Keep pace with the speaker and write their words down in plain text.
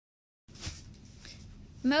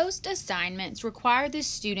Most assignments require the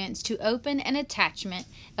students to open an attachment,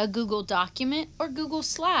 a Google document or Google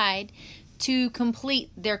slide, to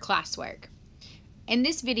complete their classwork. In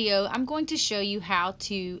this video, I'm going to show you how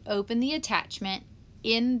to open the attachment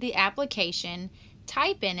in the application,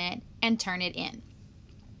 type in it, and turn it in.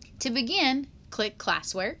 To begin, click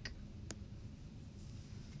Classwork,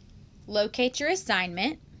 locate your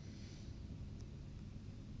assignment,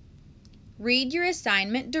 read your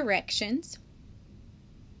assignment directions.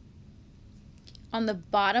 On the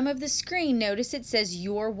bottom of the screen, notice it says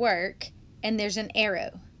Your Work, and there's an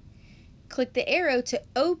arrow. Click the arrow to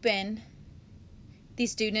open the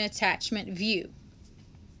student attachment view.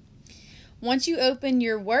 Once you open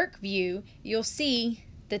your work view, you'll see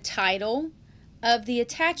the title of the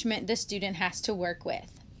attachment the student has to work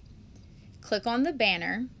with. Click on the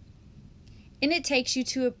banner, and it takes you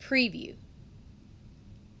to a preview.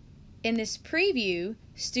 In this preview,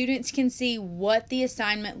 students can see what the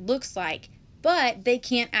assignment looks like, but they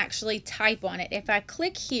can't actually type on it. If I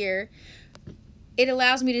click here, it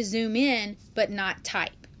allows me to zoom in but not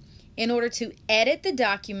type. In order to edit the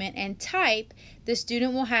document and type, the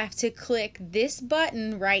student will have to click this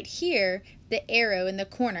button right here, the arrow in the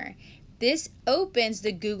corner. This opens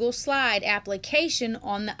the Google Slide application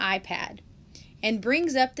on the iPad and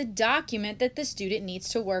brings up the document that the student needs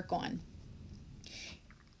to work on.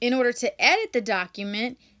 In order to edit the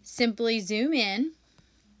document, simply zoom in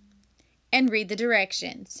and read the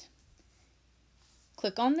directions.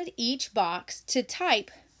 Click on each box to type.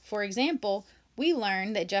 For example, we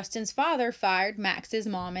learned that Justin's father fired Max's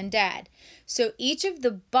mom and dad. So each of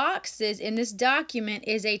the boxes in this document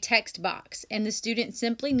is a text box, and the student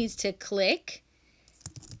simply needs to click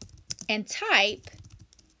and type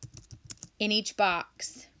in each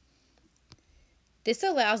box. This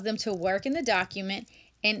allows them to work in the document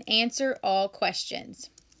and answer all questions.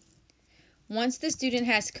 Once the student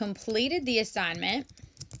has completed the assignment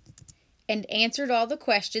and answered all the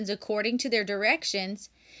questions according to their directions,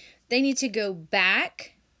 they need to go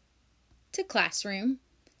back to Classroom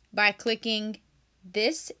by clicking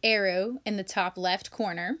this arrow in the top left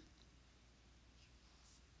corner,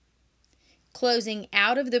 closing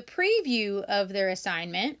out of the preview of their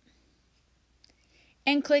assignment,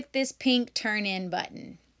 and click this pink Turn In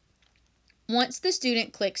button. Once the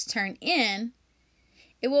student clicks Turn In,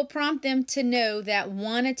 it will prompt them to know that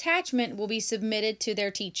one attachment will be submitted to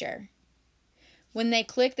their teacher. When they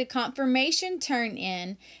click the confirmation Turn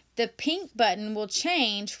In, the pink button will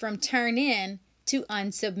change from Turn In to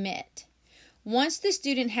Unsubmit. Once the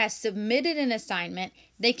student has submitted an assignment,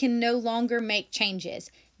 they can no longer make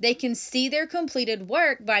changes. They can see their completed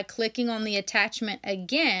work by clicking on the attachment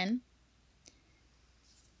again,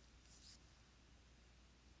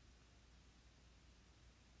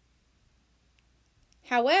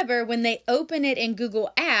 however, when they open it in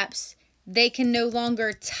Google Apps, they can no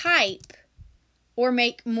longer type or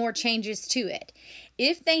make more changes to it.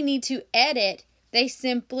 If they need to edit, they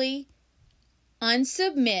simply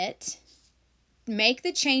unsubmit, make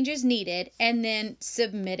the changes needed, and then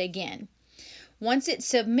submit again. Once it's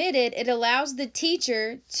submitted, it allows the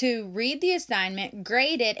teacher to read the assignment,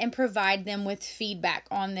 grade it, and provide them with feedback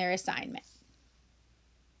on their assignment.